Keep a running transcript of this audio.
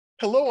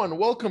Hello and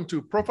welcome to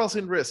Profiles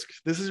in Risk.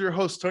 This is your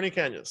host, Tony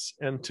Cañas.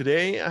 And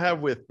today I have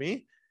with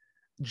me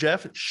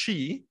Jeff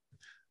Shi,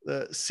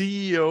 the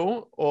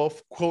CEO of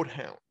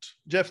QuoteHound.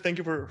 Jeff, thank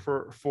you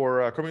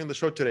for coming on the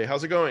show today.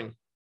 How's it going?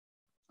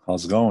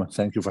 How's it going?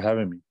 Thank you for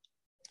having me.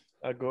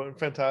 Going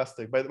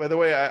fantastic. By the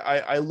way,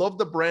 I love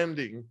the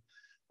branding,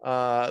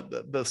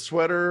 the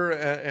sweater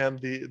and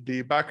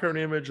the background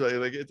image.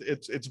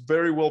 It's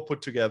very well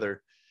put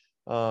together.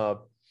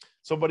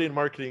 Somebody in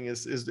marketing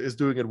is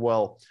doing it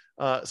well.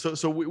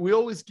 So we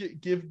always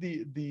give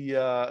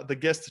the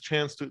guest a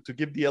chance to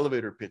give the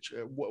elevator pitch.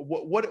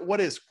 What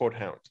is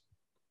QuoteHound?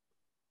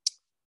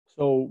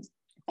 So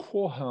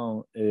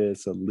QuoteHound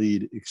is a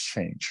lead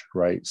exchange,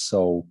 right?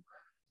 So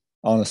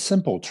on a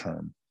simple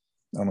term,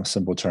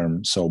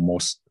 so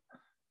most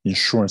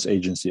insurance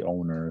agency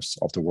owners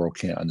of the world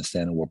can't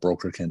understand it, or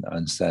broker can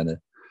understand it.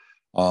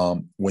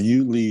 When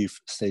you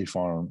leave State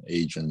Farm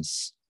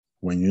agents,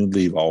 when you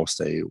leave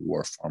Allstate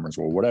or Farmers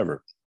or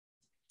whatever,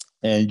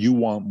 and you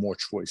want more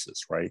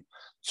choices, right?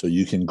 So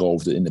you can go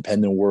over the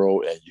independent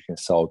world and you can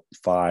sell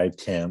 5,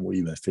 10, or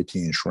even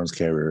 15 insurance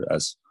carriers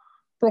as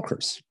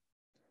brokers.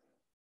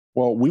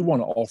 Well, we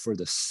want to offer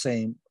the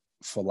same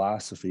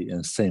philosophy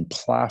and same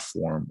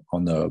platform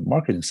on the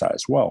marketing side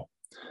as well.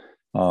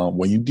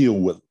 When you deal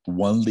with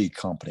one lead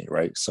company,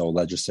 right? So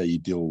let's just say you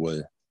deal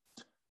with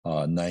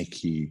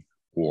Nike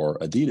or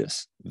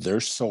Adidas,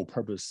 their sole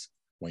purpose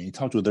when you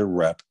talk to their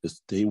rep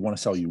is they want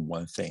to sell you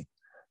one thing.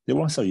 They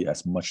want to sell you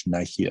as much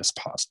Nike as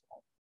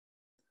possible.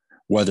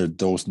 Whether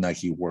those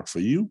Nike work for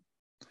you,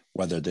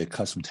 whether they're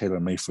custom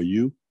tailor-made for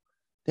you,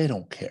 they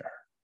don't care.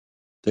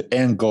 The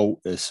end goal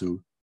is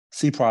to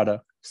see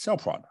product, sell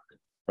product,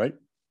 right?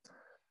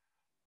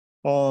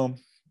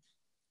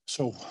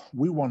 So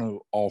we want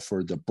to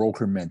offer the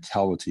broker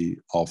mentality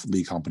of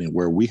lead company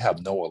where we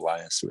have no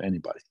alliance to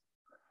anybody.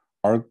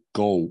 Our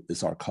goal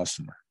is our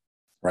customer,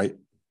 right?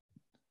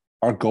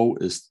 Our goal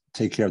is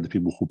take care of the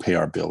people who pay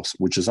our bills,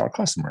 which is our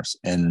customers.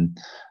 And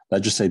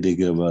let's just say they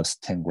give us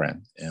 10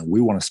 grand and we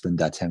want to spend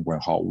that 10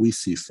 grand how we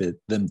see fit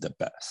them the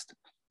best.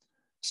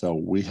 So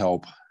we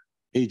help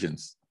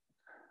agents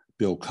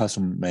build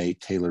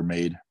custom-made,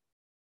 tailor-made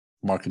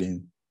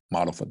marketing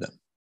model for them.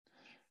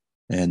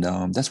 And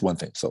that's one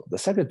thing. So the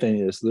second thing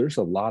is there's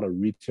a lot of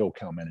retail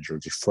account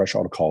managers just fresh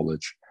out of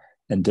college,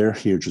 and they're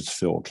here just to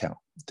fill account.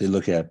 They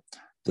look at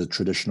the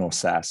traditional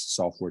SaaS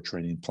software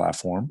training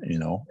platform,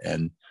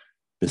 and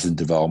business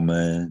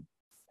development,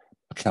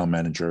 account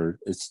manager.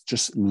 It's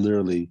just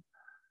literally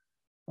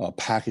a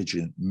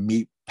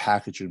meat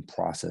packaging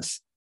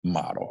process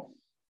model.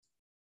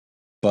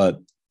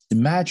 But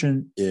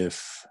imagine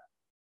if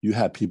you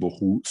had people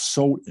who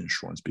sold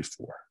insurance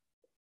before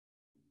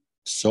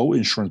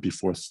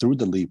through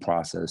the lead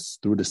process,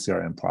 through the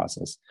CRM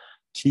process,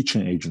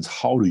 teaching agents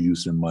how to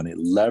use their money,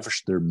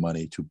 leverage their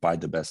money to buy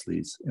the best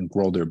leads and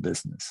grow their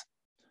business.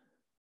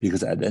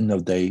 Because at the end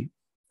of the day,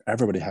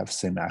 everybody has the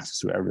same access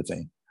to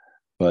everything,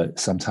 but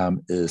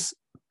sometimes it's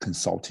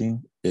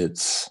consulting,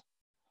 it's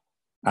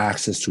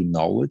access to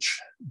knowledge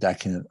that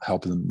can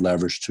help them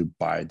leverage to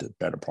buy the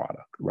better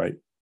product, right?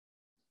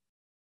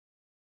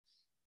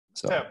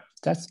 So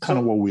that's kind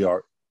of what we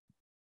are.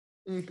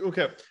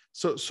 Okay,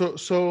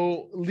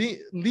 so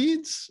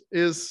leads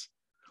is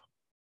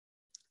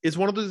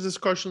one of those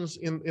discussions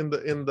in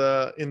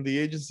the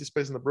agency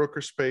space, in the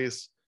broker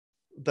space,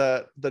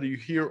 that you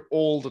hear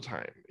all the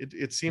time.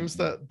 It seems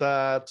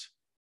that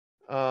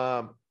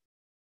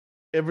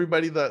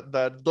everybody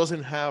that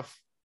doesn't have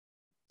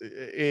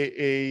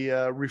a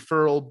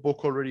referral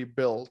book already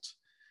built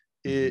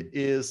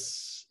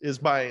is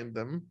buying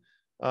them,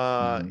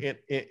 and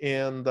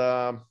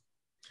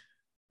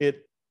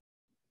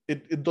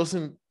it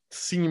doesn't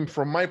seem,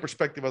 from my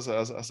perspective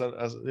as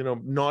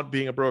not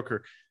being a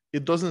broker,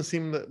 it doesn't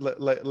seem that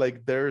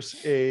like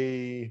there's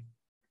a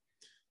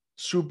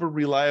super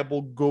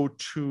reliable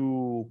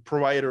go-to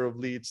provider of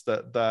leads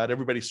that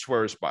everybody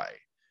swears by.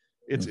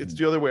 It's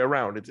the other way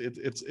around.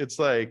 It's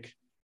like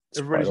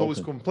everybody's always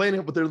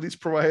complaining about their leads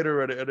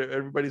provider, and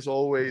everybody's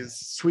always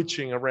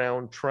switching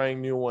around,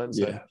 trying new ones.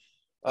 Yeah,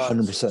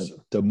 100%.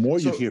 The more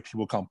you hear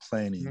people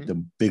complaining,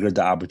 the bigger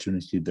the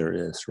opportunity there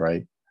is,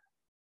 right?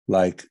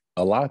 Like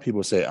a lot of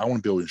people say, I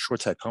want to build an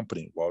insurtech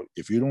company. Well,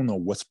 if you don't know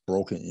what's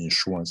broken in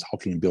insurance, how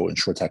can you build an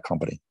insurtech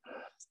company?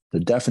 The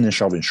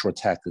definition of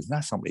insurtech is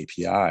not some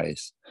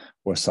APIs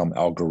or some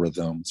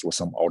algorithms or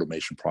some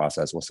automation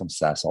process or some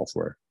SaaS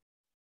software.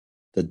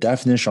 The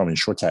definition of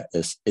insurtech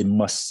is it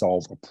must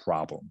solve a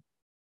problem.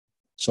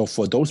 So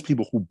for those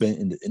people who've been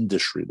in the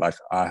industry, like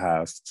I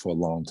have for a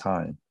long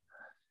time,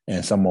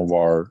 and some of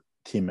our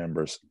team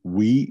members,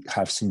 we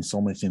have seen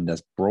so many things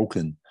that's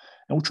broken,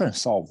 and we're trying to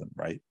solve them,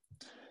 right?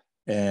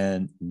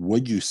 And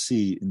what you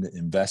see in the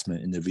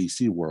investment in the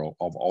VC world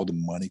of all the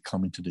money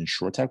coming to the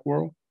insurtech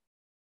world,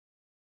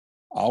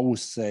 I would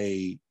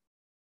say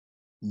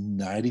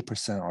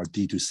 90% are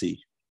D2C.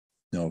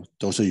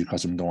 Those of you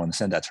customers don't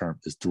understand that term.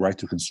 It's direct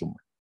to consumer,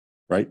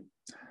 right?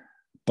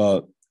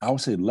 But I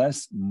would say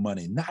less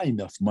money, not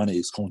enough money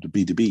is going to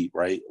B2B,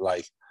 right?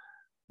 Like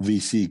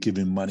VC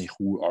giving money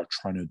who are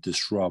trying to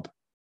disrupt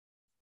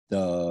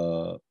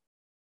the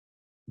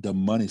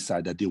money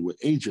side that deal with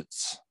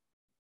agents.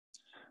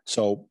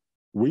 So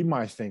we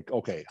might think,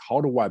 okay,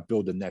 how do I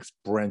build the next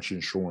branch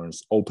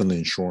insurance, open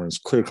insurance,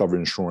 clear cover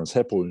insurance,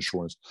 HIPPO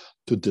insurance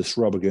to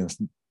disrupt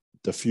against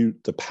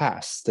the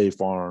past, State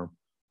Farm,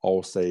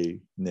 Allstate,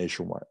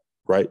 Nationwide,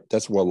 right?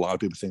 That's what a lot of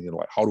people thinking,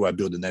 like, how do I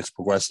build the next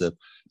Progressive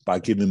by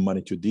giving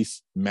money to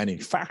these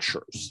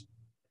manufacturers?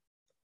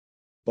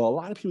 But a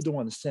lot of people don't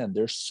understand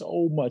there's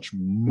so much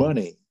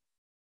money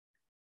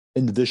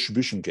in the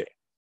distribution game.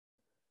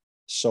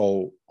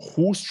 So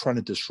who's trying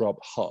to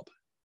disrupt Hub?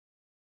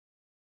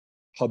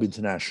 Hub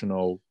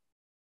International,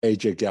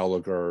 AJ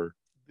Gallagher,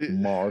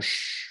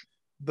 Marsh.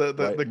 The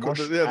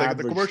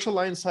commercial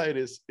line side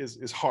is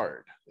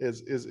hard,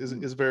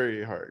 is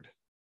very hard.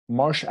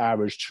 Marsh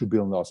averaged $2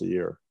 billion a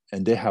year,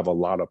 and they have a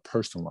lot of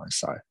personal line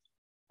side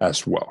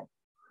as well,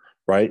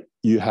 right?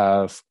 You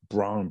have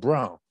Brown &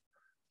 Brown,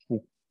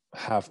 who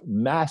have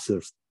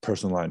massive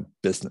personal line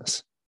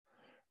business,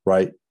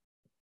 right?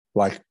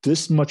 Like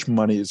this much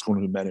money is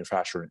going to be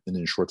manufactured in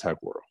the insurtech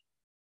world.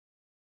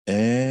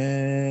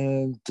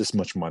 And this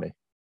much money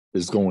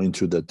is going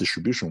into the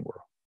distribution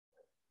world.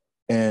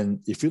 And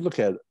if you look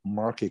at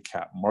market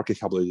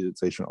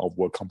capitalization of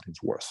what companies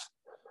worth,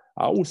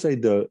 I would say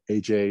the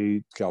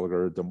AJ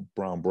Gallagher, the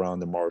Brown,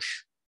 the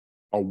Marsh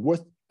are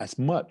worth as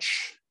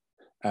much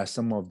as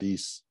some of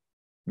these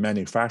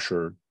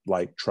manufacturers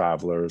like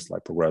Travelers,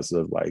 like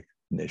Progressive, like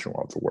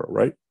Nationwide of the world,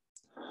 right?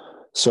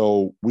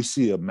 So we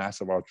see a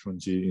massive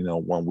opportunity,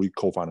 when we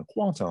co-founded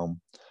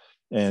Quantum,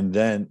 and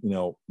then,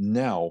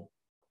 now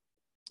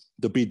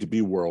the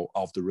B2B world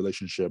of the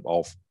relationship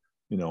of,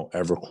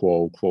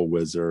 EverQuote,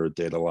 QuoteWizard,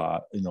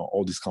 DataLot,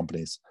 all these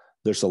companies.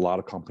 There's a lot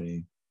of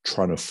companies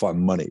trying to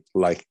fund money,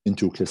 like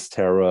into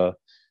Kistera,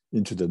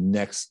 into the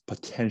next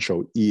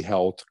potential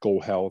eHealth,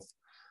 GoHealth,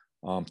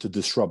 to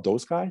disrupt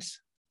those guys.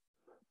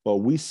 But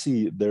we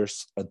see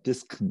there's a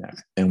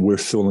disconnect, and we're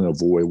filling a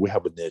void. We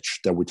have a niche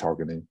that we're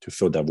targeting to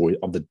fill that void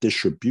of the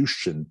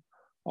distribution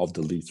of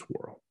the leads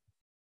world.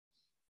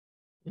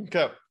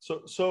 Okay,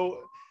 so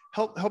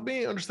help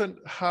me understand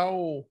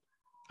how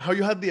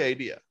you had the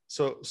idea.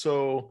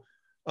 So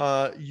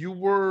you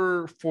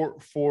were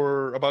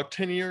for about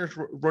 10 years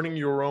running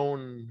your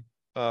own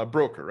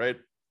broker, right?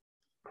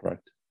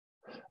 Correct.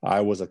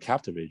 I was a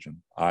captive agent.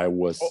 I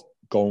was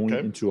going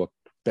into a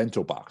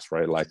bento box,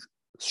 right? Like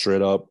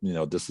straight up,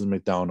 this is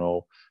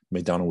McDonald.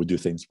 McDonald would do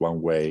things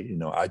one way.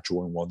 I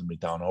joined one of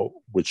McDonald,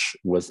 which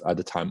was at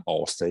the time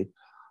Allstate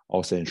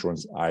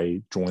Insurance.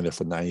 I joined it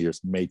for 9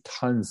 years, made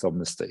tons of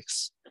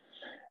mistakes,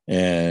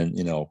 and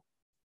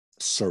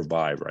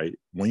survive, right?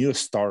 When you're a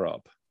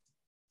startup,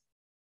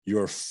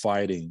 you're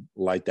fighting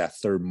like that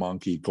third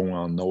monkey going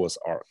on Noah's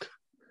Ark.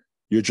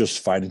 You're just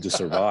fighting to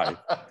survive.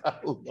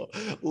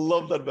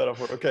 Love that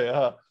metaphor. Okay.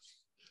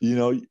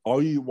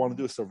 All you want to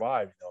do is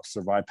survive,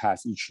 survive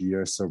past each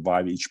year,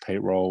 survive each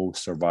payroll,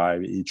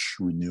 survive each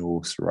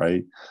renewals,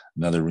 right?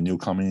 Another renewal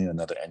coming,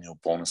 another annual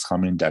bonus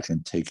coming that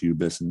can take your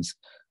business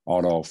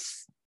out of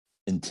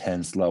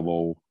intense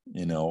level,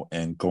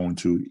 and going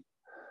to,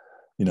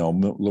 a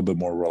little bit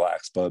more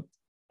relaxed. But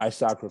I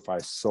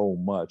sacrificed so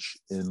much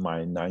in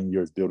my 9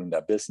 years building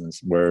that business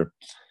where,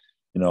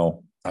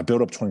 I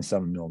built up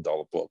 $27 million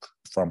book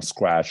from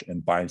scratch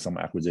and buying some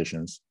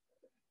acquisitions,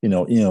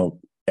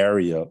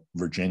 area,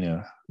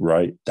 Virginia,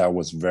 right? That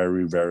was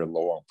very, very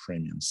low on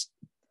premiums.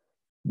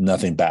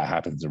 Nothing bad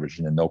happens in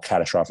Virginia, no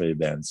catastrophic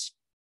events.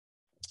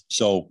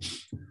 So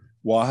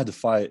while I had to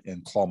fight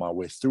and claw my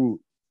way through,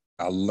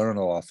 I learned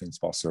a lot of things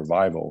about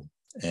survival,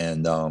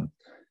 and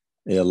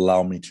it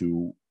allowed me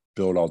to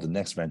build out the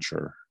next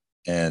venture,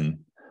 and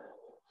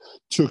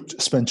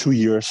spent 2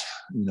 years,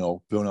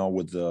 building out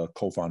with the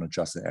co-founder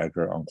Justin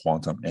Edgar on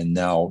Quantum, and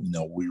now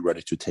we're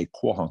ready to take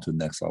Quohong to the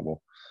next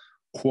level.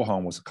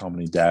 Quohong was a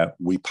company that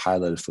we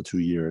piloted for 2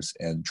 years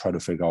and tried to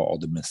figure out all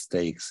the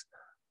mistakes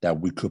that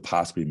we could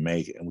possibly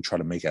make, and we try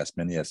to make as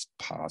many as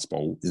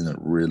possible in a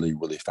really,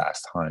 really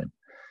fast time.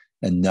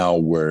 And now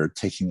we're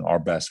taking our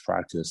best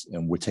practice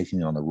and we're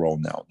taking it on the road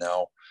now.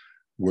 Now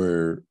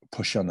we're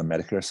pushing on the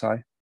Medicare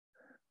side.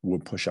 We're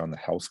pushing on the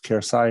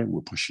healthcare side.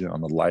 We're pushing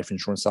on the life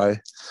insurance side.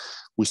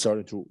 We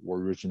started to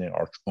originate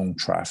our own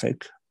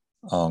traffic,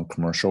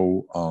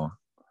 commercial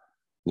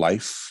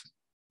life,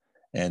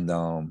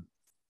 and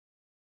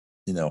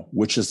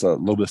which is a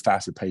little bit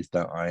faster pace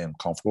than I am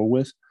comfortable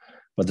with.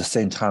 But at the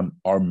same time,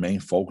 our main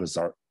focus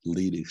are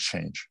lead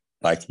exchange.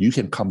 Like you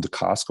can come to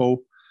Costco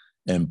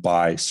and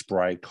buy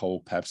Sprite,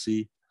 Coke,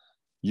 Pepsi.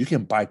 You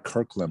can buy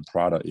Kirkland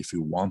product if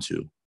you want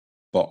to,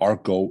 but our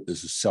goal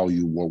is to sell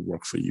you what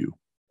works for you.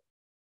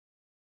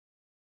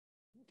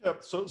 Yeah.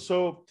 So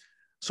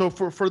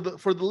for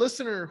the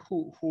listener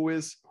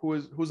who's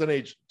an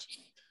agent,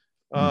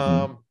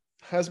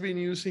 has been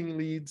using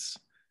leads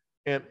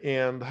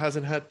and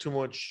hasn't had too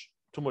much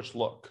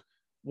luck.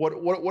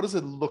 What does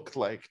it look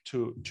like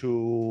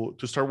to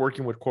start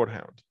working with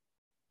QuoteHound?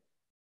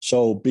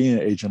 So being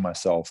an agent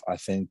myself, I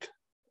think,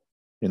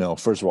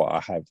 first of all,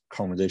 I have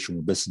conversation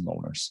with business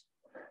owners.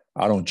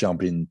 I don't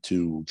jump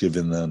into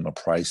giving them a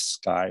price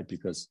guide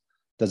because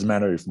it doesn't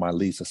matter if my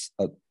lease is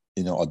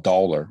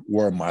 $1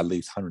 or my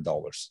lease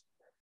 $100.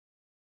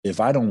 If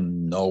I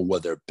don't know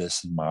what their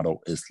business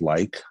model is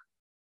like,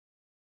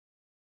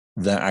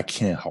 then I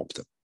can't help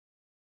them.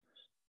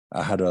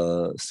 I had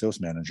a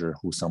sales manager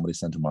who somebody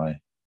sent to my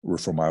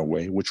refer my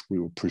way, which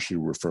we appreciate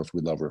referrals.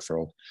 We love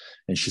referrals.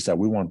 And she said,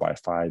 we want to buy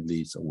 5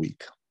 leads a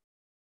week.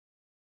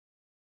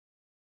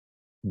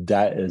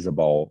 That is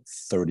about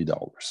 $30.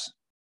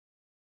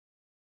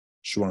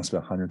 She wants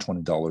to spend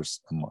 $120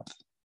 a month.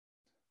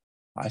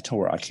 I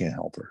told her I can't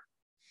help her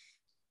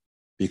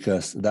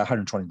because that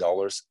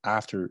 $120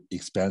 after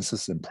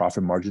expenses and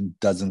profit margin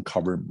doesn't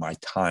cover my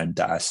time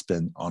that I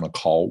spend on a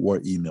call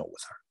or email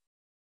with her.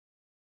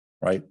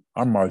 Right?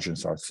 Our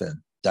margins are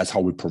thin. That's how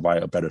we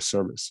provide a better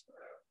service.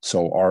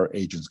 So our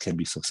agents can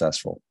be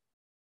successful.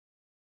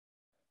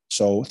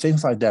 So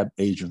things like that,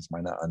 agents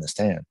might not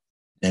understand.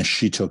 And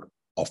she took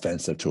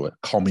offensive to it,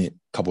 called me a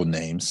couple of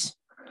names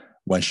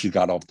when she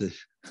got off the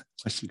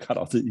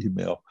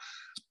email.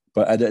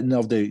 But at the end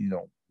of the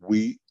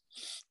day,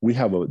 we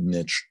have a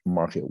niche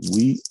market.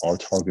 We are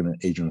targeting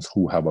agents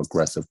who have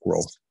aggressive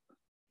growth.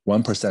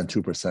 1%,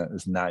 2%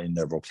 is not in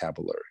their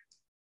vocabulary.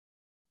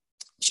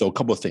 So a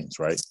couple of things,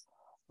 right?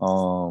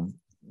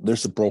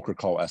 There's a broker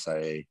called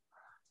SIA.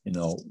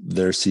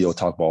 Their CEO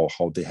talked about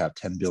how they have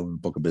 10 billion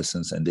book of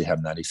business and they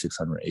have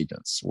 9,600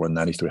 agents or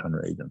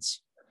 9,300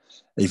 agents.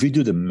 If you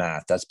do the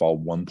math, that's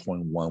about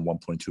 $1.1,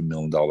 $1.2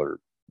 million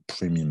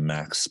premium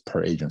max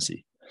per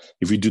agency.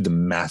 If you do the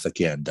math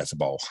again, that's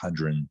about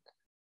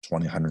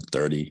 120,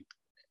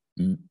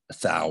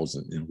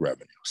 130,000 in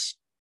revenues.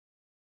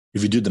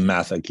 If you do the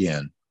math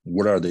again,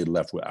 what are they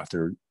left with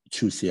after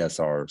 2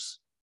 CSRs?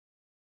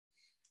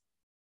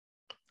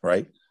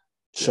 Right?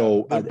 Yeah,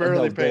 so they're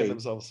barely paying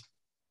themselves.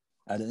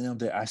 At the end of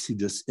the day, I see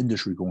this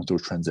industry going through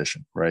a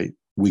transition, right?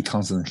 We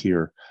constantly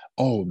hear,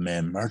 oh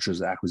man,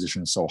 mergers and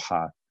acquisition is so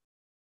hot.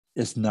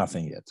 It's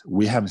nothing yet.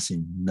 We haven't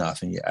seen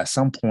nothing yet. At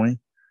some point,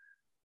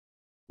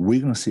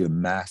 we're going to see a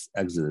mass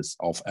exodus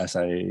of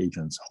SIA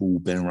agents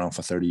who've been around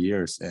for 30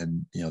 years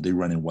and they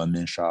run in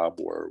one-man shop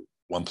or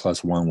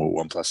 1+1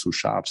 or 1+2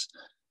 shops.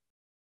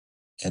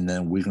 And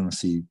then we're going to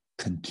see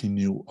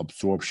continued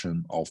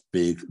absorption of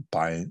big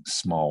buying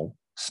small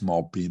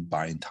big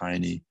buying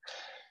tiny.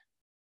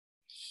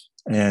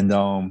 And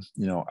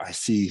I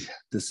see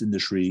this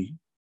industry,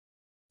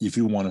 if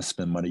you want to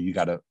spend money, you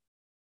got to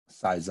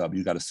size up,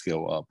 you got to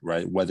scale up,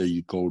 right? Whether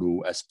you go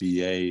to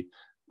SBA,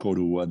 go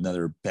to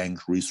another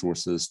bank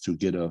resources to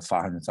get a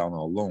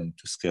 $500,000 loan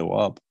to scale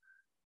up,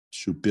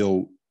 to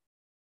build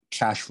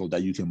cash flow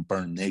that you can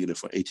burn negative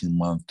for 18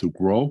 months to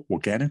grow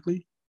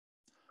organically,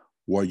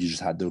 or you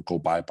just had to go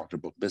buy a bunch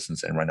of book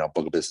business. And right now,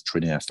 book of business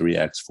trading at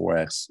 3x,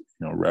 4x,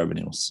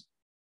 revenues.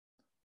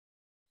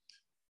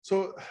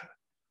 So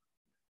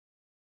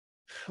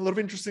a lot of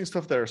interesting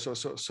stuff there.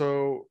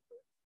 So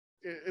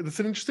it's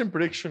an interesting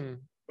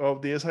prediction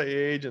of the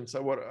SIA agents.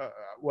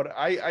 What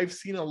I've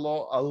seen a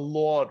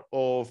lot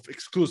of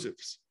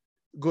exclusives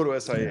go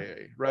to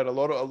SIA, right? A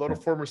lot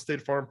of former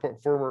State Farm,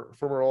 former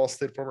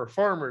Allstate, former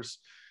farmers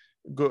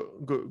go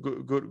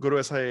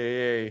to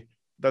SIA.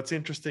 That's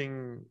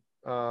interesting.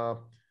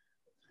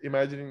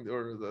 Imagining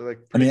or like,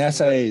 I mean,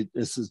 SIA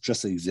this is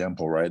just an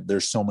example, right?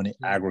 There's so many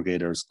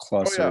aggregators,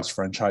 clusters,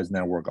 franchise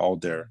network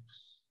out there,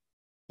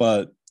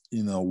 but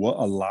what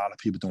a lot of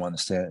people don't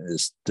understand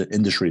is the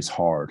industry is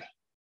hard.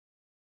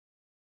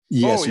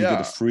 Yes, you get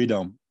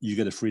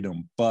the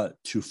freedom, but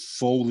to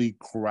fully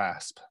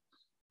grasp,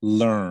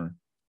 learn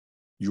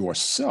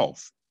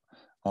yourself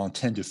on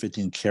 10 to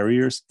 15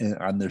 carriers and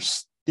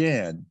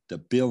understand the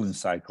billing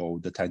cycle,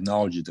 the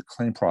technology, the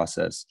claim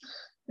process,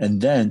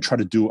 and then try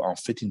to do it on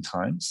 15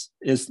 times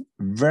is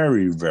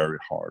very, very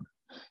hard.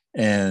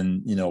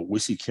 And, we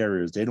see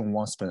carriers, they don't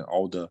want to spend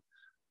all the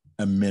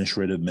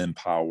administrative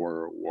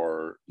manpower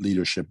or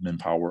leadership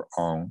manpower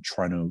on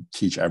trying to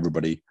teach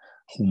everybody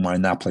who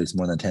might not place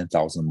more than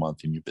 10,000 a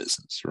month in your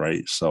business,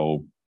 right?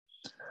 So,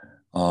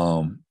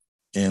 and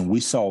we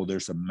saw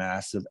there's a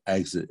massive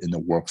exit in the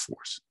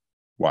workforce.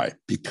 Why?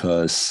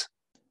 Because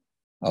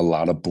a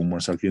lot of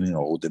boomers are getting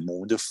old. They're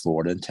moving to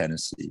Florida and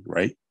Tennessee,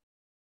 right?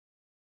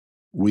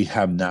 We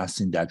have not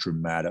seen that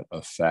dramatic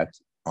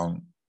effect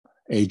on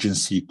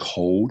agency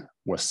code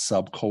or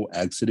subcode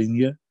exiting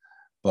yet,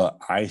 but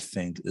I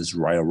think is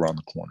right around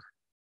the corner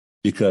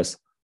because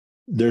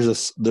there's a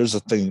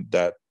thing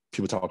that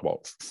people talk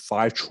about.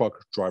 5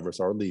 truck drivers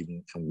are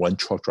leaving and 1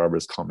 truck driver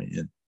is coming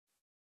in.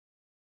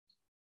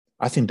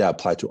 I think that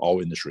applied to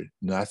all industry.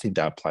 And I think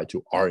that applied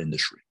to our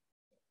industry.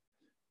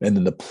 And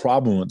then the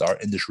problem with our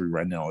industry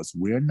right now is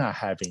we're not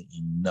having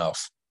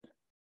enough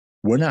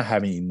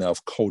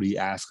Cody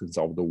Askins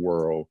of the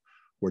world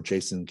or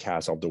Jason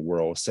Cass of the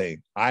world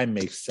saying, I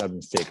make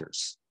 7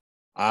 figures.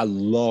 I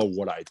love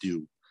what I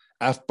do.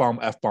 F-bomb,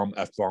 F-bomb,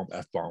 F-bomb,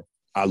 F-bomb.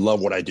 I love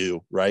what I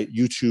do, right?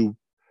 YouTube,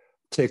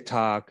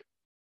 TikTok,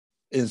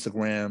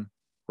 Instagram,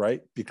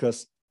 right?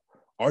 Because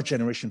our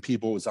generation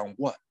people is on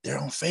what? They're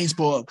on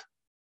Facebook.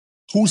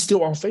 Who's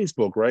still on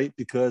Facebook, right?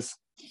 Because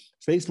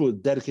Facebook is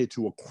dedicated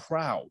to a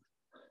crowd,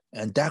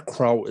 and that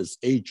crowd is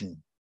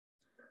aging.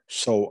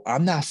 So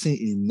I'm not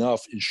seeing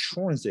enough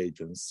insurance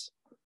agents,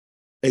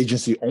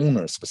 agency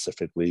owners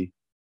specifically,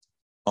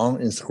 on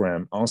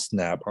Instagram, on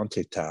Snap, on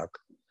TikTok.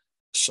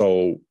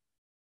 So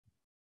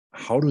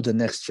how do the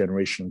next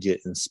generation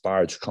get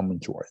inspired to come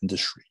into our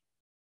industry?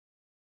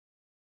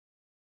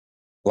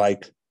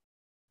 Like,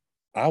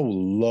 I would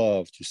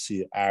love to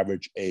see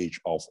average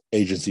age of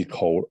agency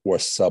code or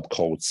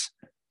subcodes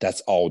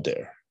that's out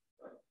there,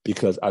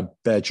 because I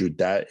bet you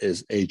that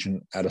is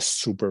aging at a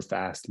super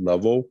fast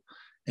level,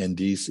 and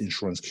these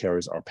insurance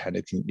carriers are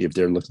panicking if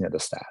they're looking at the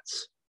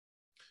stats.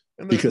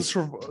 And because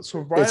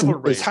survival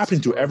rate it's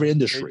happening to every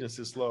industry.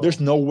 There's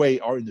no way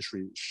our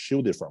industry is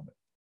shielded from it.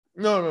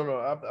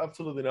 No,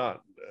 absolutely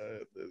not.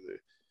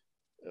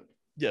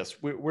 Yes,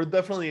 we're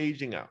definitely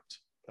aging out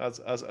as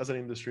an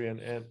industry,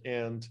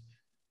 and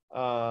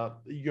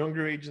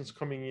younger agents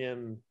coming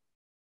in,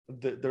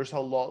 there's a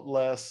lot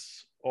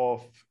less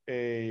of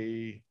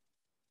a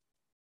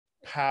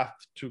path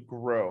to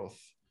growth.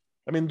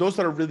 I mean, those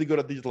that are really good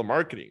at digital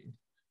marketing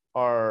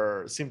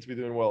seem to be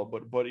doing well,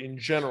 but in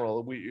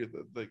general, we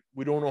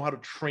don't know how to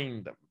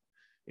train them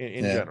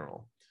in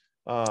general.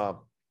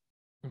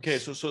 Okay,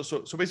 so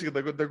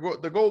basically,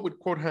 the goal with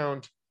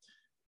QuoteHound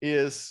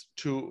is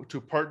to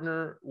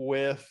partner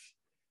with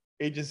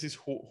agencies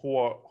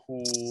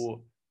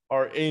who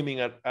are aiming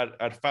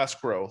at fast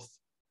growth,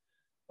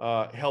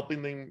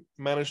 helping them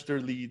manage their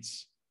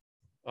leads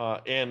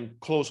and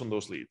close on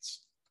those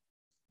leads.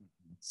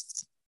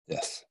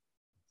 Yes.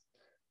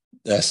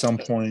 At some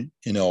point,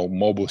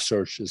 mobile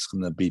search is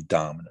going to be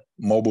dominant.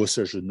 Mobile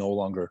search is no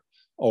longer,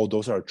 oh,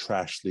 those are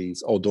trash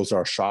leads. Oh, those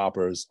are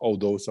shoppers. Oh,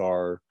 those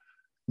are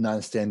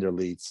non-standard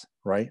leads,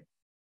 right?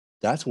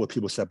 That's what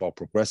people said about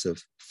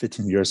Progressive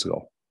 15 years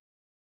ago.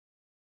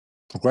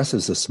 Progressive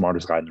is the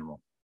smartest guy in the room.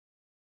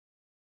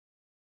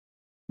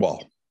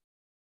 Well,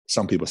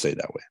 some people say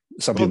that way.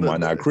 Some people might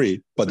not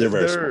agree, but they're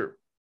very smart.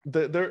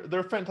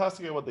 They're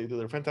fantastic at what they do.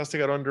 They're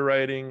fantastic at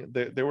underwriting.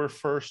 They were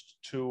first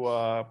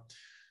to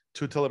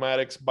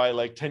telematics by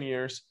like 10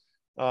 years.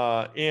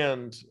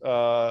 And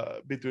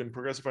between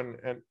Progressive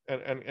and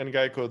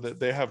Geico,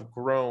 they have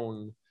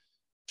grown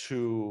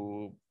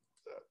to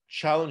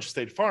challenge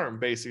State Farm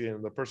basically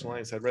in the personal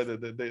line side, right?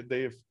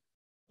 They've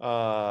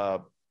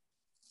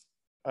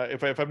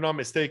if I'm not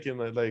mistaken,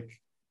 like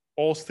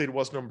Allstate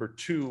was number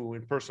 2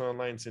 in personal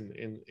lines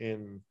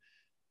in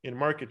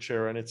market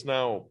share, and it's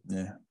now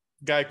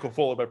Geico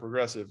followed by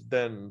Progressive.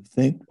 Then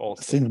think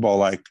about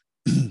like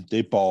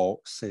they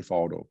bought Safe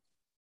Auto,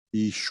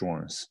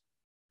 Esurance,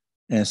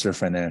 Answer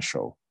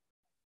Financial,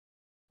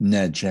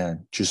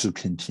 NetGen, just to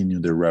continue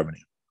their revenue.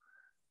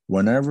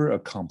 Whenever a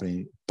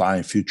company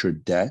buying future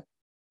debt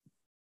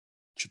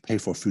to pay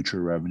for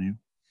future revenue,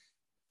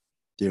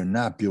 they're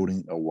not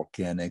building an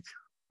organic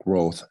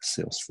growth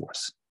sales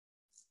force.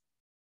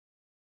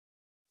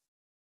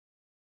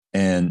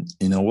 And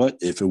you know what?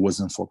 If it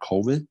wasn't for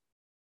COVID,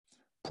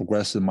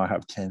 Progressive might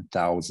have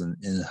 10,000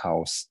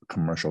 in-house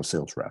commercial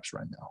sales reps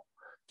right now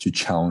to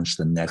challenge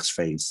the next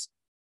phase.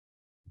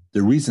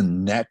 The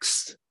reason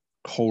Next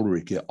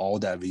Coterie get all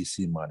that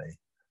VC money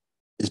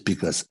is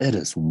because it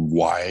is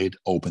wide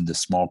open, the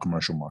small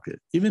commercial market,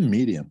 even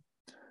medium.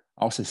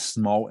 I'll say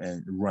small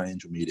and run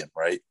into medium,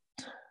 right?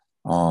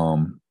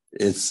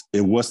 It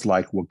was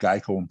like what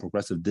Geico and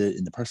Progressive did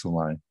in the personal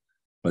line,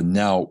 but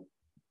now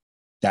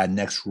that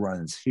next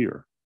run is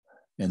here.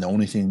 And the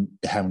only thing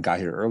it haven't got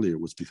here earlier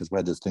was because we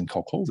had this thing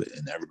called COVID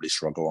and everybody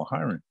struggled on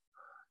hiring.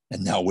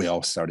 And now we're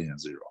all starting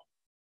at zero.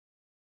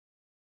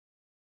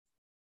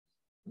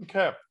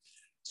 Okay.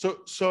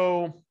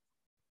 So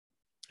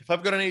if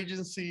I've got an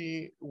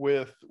agency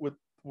with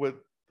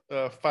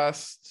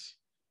fast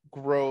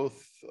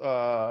growth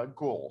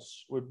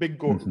goals, with big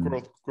growth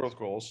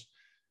goals,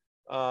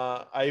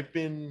 I've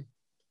been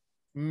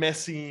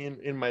messy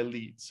in my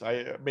leads.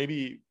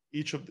 Maybe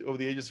each of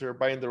the agencies are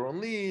buying their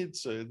own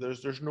leads.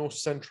 There's no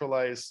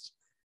centralized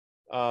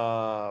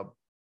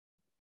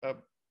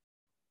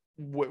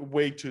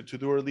way to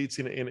do our leads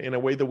in a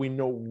way that we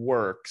know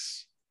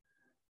works.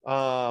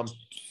 How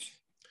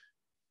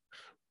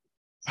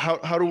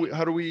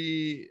do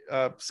we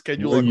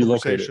schedule a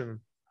conversation?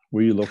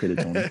 Where are you located,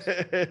 Tony?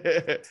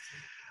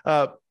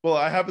 Well,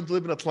 I happen to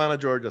live in Atlanta,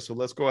 Georgia, so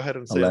let's go ahead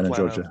and say Atlanta,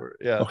 Georgia.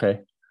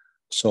 Okay.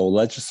 So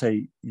let's just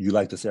say you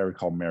like this area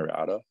called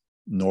Marietta,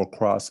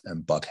 Norcross,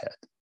 and Buckhead.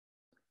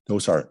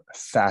 Those are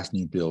fast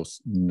new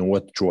builds,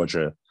 North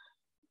Georgia,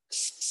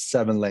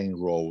 7-lane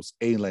roads,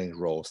 8-lane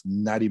roads,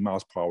 90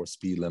 miles per hour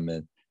speed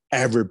limit.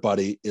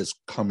 Everybody is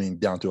coming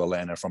down to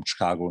Atlanta from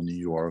Chicago, New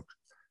York.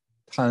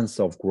 Tons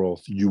of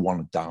growth. You want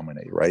to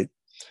dominate, right?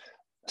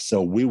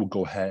 So we will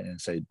go ahead and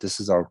say, this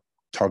is our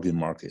target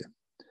market.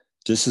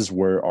 This is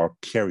where our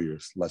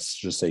carriers, let's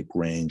just say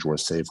Grange or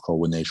Safeco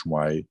or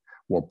Nationwide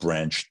or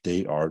Branch,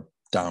 they are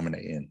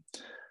dominating.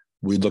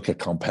 We look at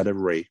competitive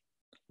rate.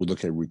 We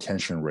look at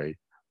retention rate.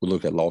 We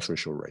look at loss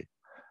ratio rate.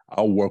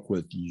 I'll work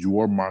with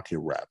your market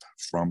rep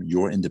from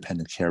your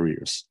independent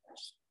carriers.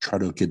 Try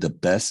to get the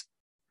best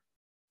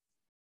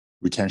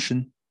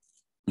retention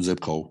zip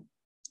code,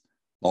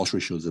 loss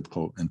ratio zip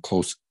code, and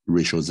close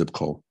ratio zip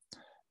code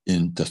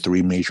in the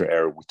three major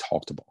areas we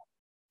talked about,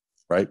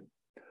 right?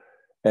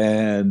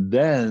 And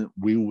then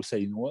we will say,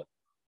 you know what?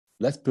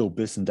 Let's build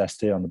business that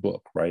stay on the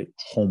book, right?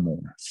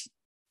 Homeowners.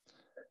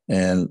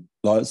 And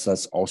let's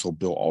also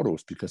build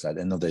autos, because at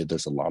the end of the day,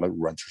 there's a lot of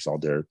renters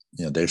out there,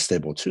 they're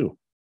stable too.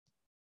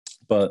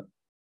 But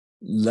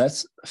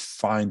let's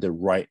find the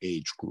right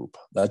age group.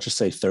 Let's just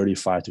say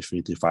 35 to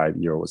 55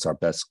 year olds are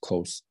best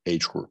close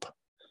age group.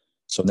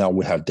 So now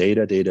we have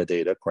data,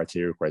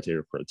 criteria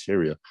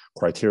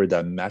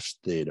that match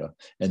data,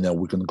 and then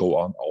we're going to go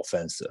on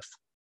offensive.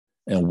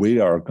 And we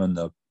are going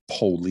to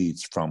pull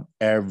leads from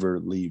every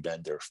lead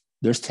vendor.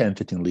 There's 10,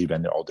 15 lead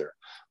vendor out there,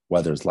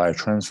 whether it's live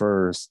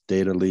transfers,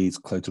 data leads,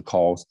 click to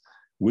calls.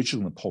 We're just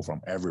going to pull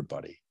from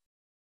everybody.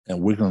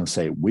 And we're going to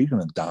say, we're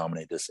going to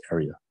dominate this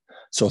area.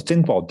 So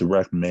think about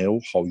direct mail,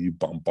 how you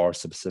bombard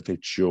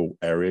specific geo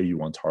area you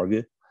want to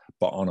target,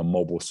 but on a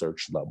mobile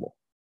search level.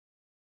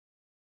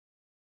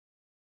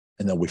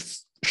 And then we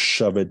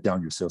shove it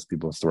down your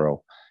salespeople's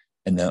throat.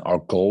 And then our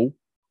goal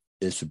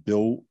is to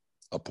build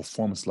a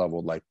performance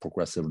level like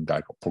Progressive and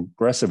Geico.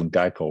 Progressive and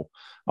Geico,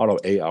 out of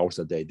 8 hours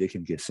a day, they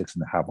can get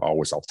 6.5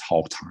 hours of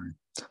talk time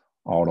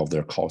out of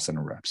their call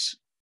center reps.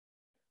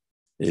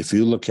 If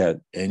you look at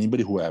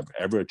anybody who have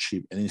ever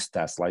achieved any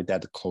stats like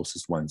that, the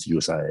closest one is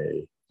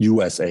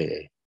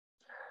USAA.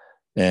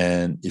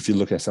 And if you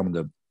look at some of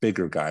the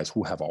bigger guys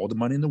who have all the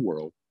money in the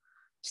world,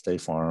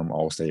 State Farm,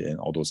 Allstate, and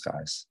all those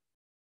guys,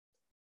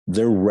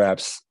 their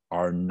reps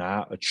are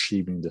not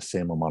achieving the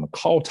same amount of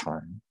call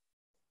time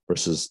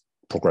versus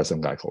Progressive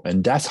and Geico.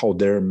 And that's how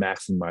they're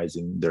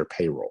maximizing their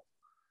payroll.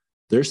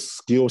 Their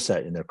skill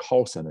set in their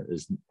call center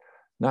is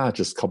not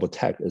just couple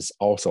tech, it's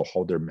also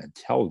how their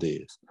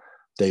mentality is.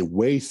 They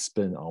waste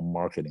spend on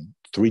marketing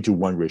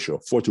 3-to-1 ratio,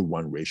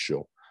 4-to-1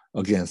 ratio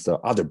against the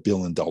other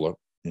billion-dollar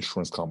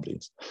insurance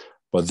companies.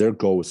 But their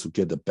goal is to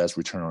get the best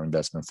return on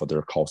investment for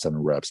their call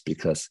center reps,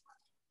 because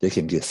they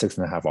can get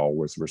 6.5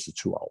 hours versus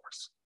 2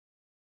 hours.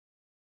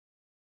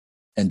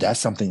 And that's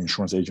something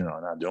insurance agents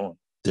are not doing.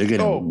 They're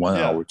getting 1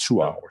 hour,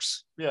 2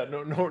 hours. Yeah,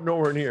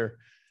 nowhere near.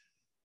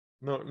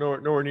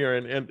 Nowhere near.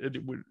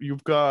 And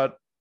you've got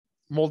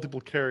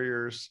multiple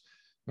carriers,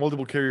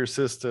 multiple carrier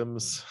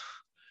systems.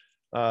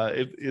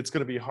 It's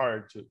going to be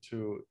hard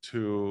to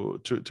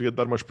get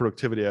that much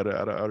productivity out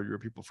of your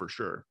people for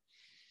sure.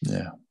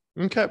 Yeah.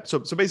 Okay. So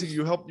basically,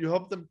 you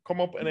help them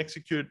come up and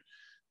execute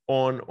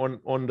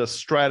on the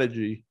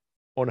strategy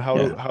on how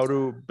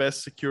to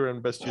best secure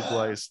and best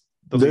utilize.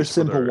 There's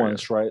simple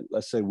ones, right?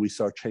 Let's say we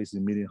start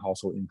chasing median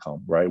household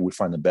income, right? We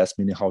find the best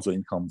median household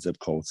income zip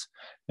codes,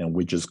 and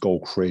we just go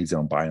crazy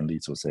on buying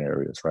leads those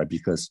areas, right?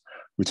 Because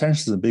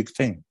retention is a big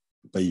thing.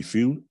 But if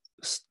you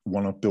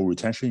want to build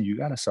retention, you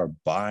got to start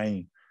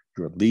buying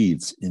your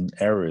leads in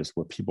areas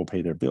where people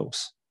pay their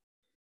bills.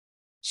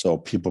 So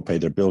people pay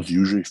their bills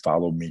usually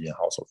follow median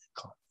household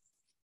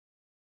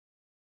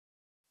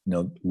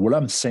income. What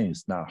I'm saying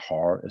is not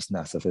hard. It's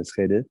not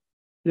sophisticated.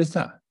 It's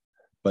not.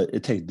 But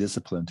it takes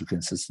discipline to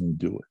consistently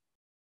do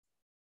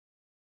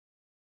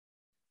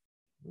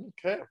it.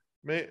 Okay.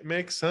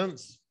 Makes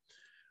sense.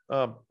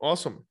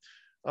 Awesome.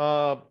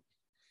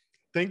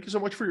 Thank you so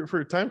much for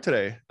your time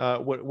today.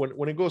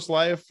 When it goes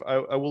live,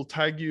 I will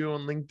tag you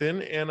on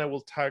LinkedIn, and I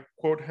will tag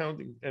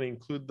QuoteHound and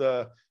include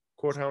the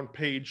QuoteHound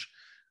page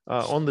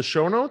on the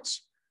show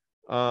notes.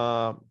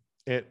 And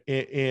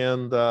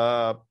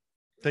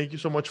thank you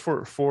so much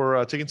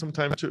for taking some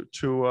time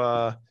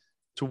to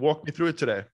walk me through it today.